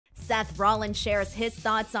Seth Rollins shares his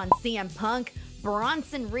thoughts on CM Punk,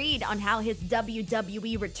 Bronson Reed on how his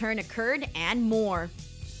WWE return occurred, and more.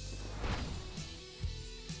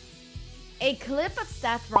 A clip of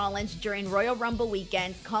Seth Rollins during Royal Rumble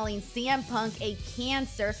weekend calling CM Punk a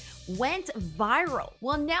cancer went viral.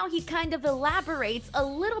 Well, now he kind of elaborates a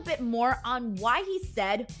little bit more on why he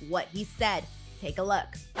said what he said. Take a look.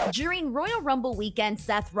 During Royal Rumble weekend,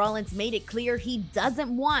 Seth Rollins made it clear he doesn't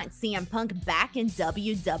want CM Punk back in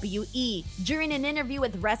WWE. During an interview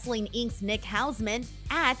with Wrestling Inc.'s Nick Hausman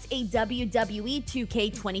at a WWE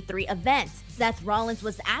 2K23 event, Seth Rollins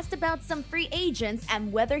was asked about some free agents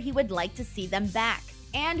and whether he would like to see them back.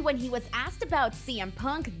 And when he was asked about CM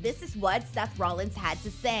Punk, this is what Seth Rollins had to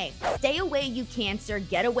say. "Stay away, you cancer.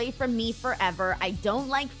 Get away from me forever. I don't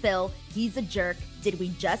like Phil. He's a jerk. Did we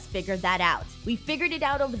just figure that out? We figured it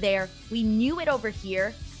out over there. We knew it over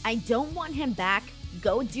here. I don't want him back.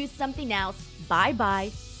 Go do something else. Bye-bye.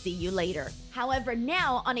 See you later." However,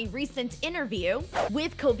 now on a recent interview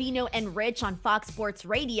with Covino and Rich on Fox Sports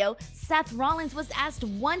Radio, Seth Rollins was asked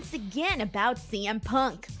once again about CM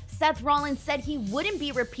Punk. Seth Rollins said he wouldn't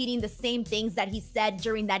be repeating the same things that he said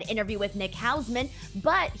during that interview with Nick Hausman,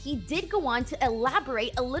 but he did go on to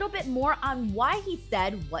elaborate a little bit more on why he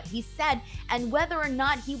said what he said and whether or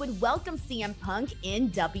not he would welcome CM Punk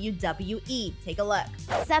in WWE. Take a look.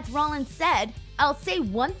 Seth Rollins said, "I'll say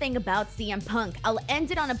one thing about CM Punk. I'll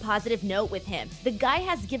end it on a positive note with him. The guy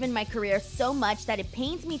has given my career so much that it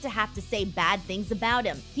pains me to have to say bad things about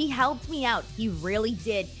him. He helped me out. He really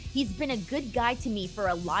did. He's been a good guy to me for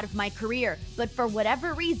a lot of my career, but for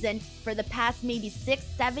whatever reason, for the past maybe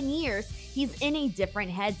 6-7 years, he's in a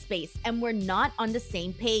different headspace and we're not on the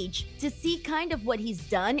same page. To see kind of what he's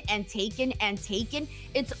done and taken,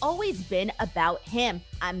 it's always been about him.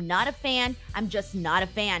 I'm not a fan. I'm just not a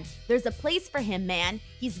fan. There's a place for him, man.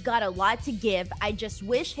 He's got a lot to give. I just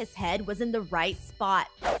wish his head was in the right spot."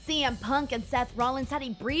 CM Punk and Seth Rollins had a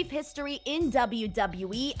brief history in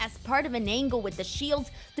WWE as part of an angle with the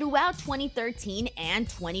Shield throughout 2013 and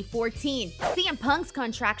 2014. CM Punk's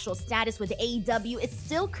contractual status with AEW is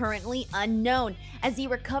still currently unknown as he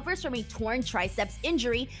recovers from a torn triceps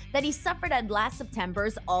injury that he suffered at last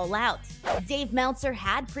September's All Out. Dave Meltzer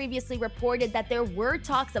had previously reported that there were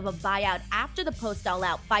talks of a buyout after the post-All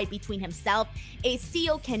Out fight between himself, Ace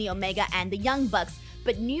Steel, Kenny Omega, and the Young Bucks,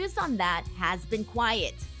 but news on that has been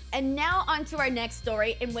quiet. And now on to our next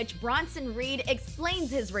story, in which Bronson Reed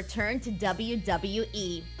explains his return to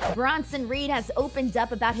WWE. Bronson Reed has opened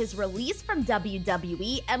up about his release from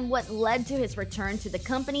WWE and what led to his return to the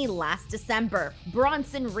company last December.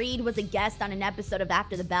 Bronson Reed was a guest on an episode of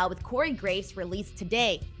After the Bell with Corey Graves released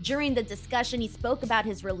today. During the discussion, he spoke about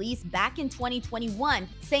his release back in 2021,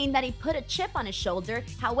 saying that he put a chip on his shoulder,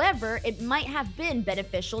 however, it might have been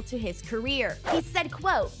beneficial to his career. He said,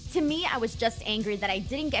 quote, "To me, I was just angry that I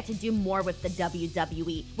didn't get to do more with the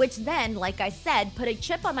WWE, which then, like I said, put a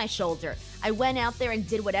chip on my shoulder. I went out there and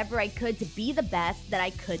did whatever I could to be the best that I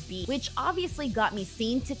could be, which obviously got me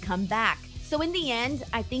seen to come back. So in the end,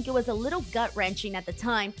 I think it was a little gut-wrenching at the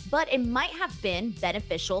time, but it might have been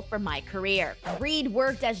beneficial for my career." Reed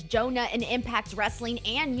worked as Jonah in Impact Wrestling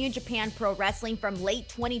and New Japan Pro Wrestling from late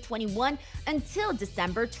 2021 until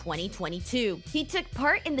December 2022. He took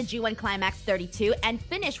part in the G1 Climax 32 and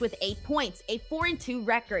finished with 8 points, a 4-2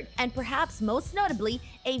 record, and perhaps most notably,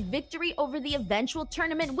 a victory over the eventual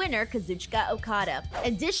tournament winner Kazuchika Okada.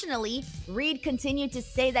 Additionally, Reed continued to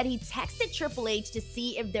say that he texted Triple H to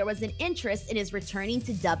see if there was an interest in his returning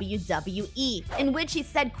to WWE, in which he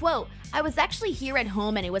said, quote, "I was actually here at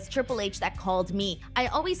home and it was Triple H that called me. I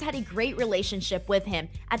always had a great relationship with him.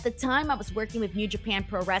 At the time, I was working with New Japan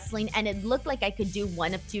Pro Wrestling and it looked like I could do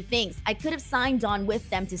one of two things. I could have signed on with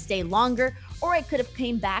them to stay longer, or I could have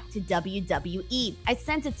came back to WWE. I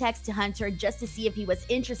sent a text to Hunter just to see if he was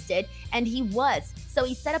interested, and he was, so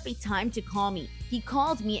he set up a time to call me. He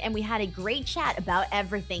called me and we had a great chat about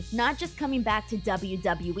everything, not just coming back to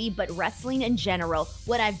WWE, but wrestling in general,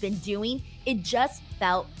 what I've been doing. It just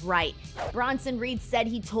felt right." Bronson Reed said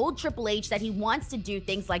he told Triple H that he wants to do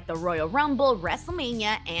things like the Royal Rumble,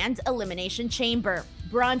 WrestleMania, and Elimination Chamber.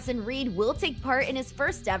 Bronson Reed will take part in his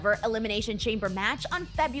first ever Elimination Chamber match on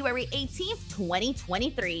February 18th,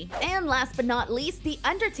 2023. And last but not least, The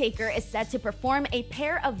Undertaker is set to perform a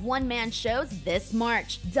pair of one-man shows this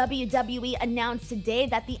March. WWE announced today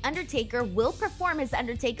that The Undertaker will perform his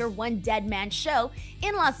Undertaker One Dead Man show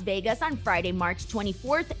in Las Vegas on Friday, March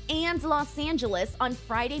 24th and Los Angeles on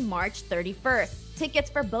Friday, March 31st. Tickets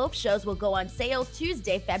for both shows will go on sale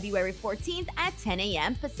Tuesday, February 14th at 10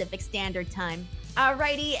 a.m. Pacific Standard Time.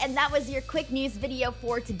 Alrighty, and that was your quick news video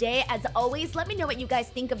for today. As always, let me know what you guys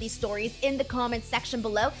think of these stories in the comments section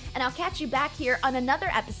below, and I'll catch you back here on another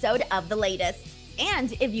episode of The Latest.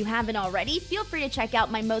 And if you haven't already, feel free to check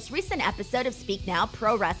out my most recent episode of Speak Now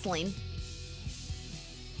Pro Wrestling.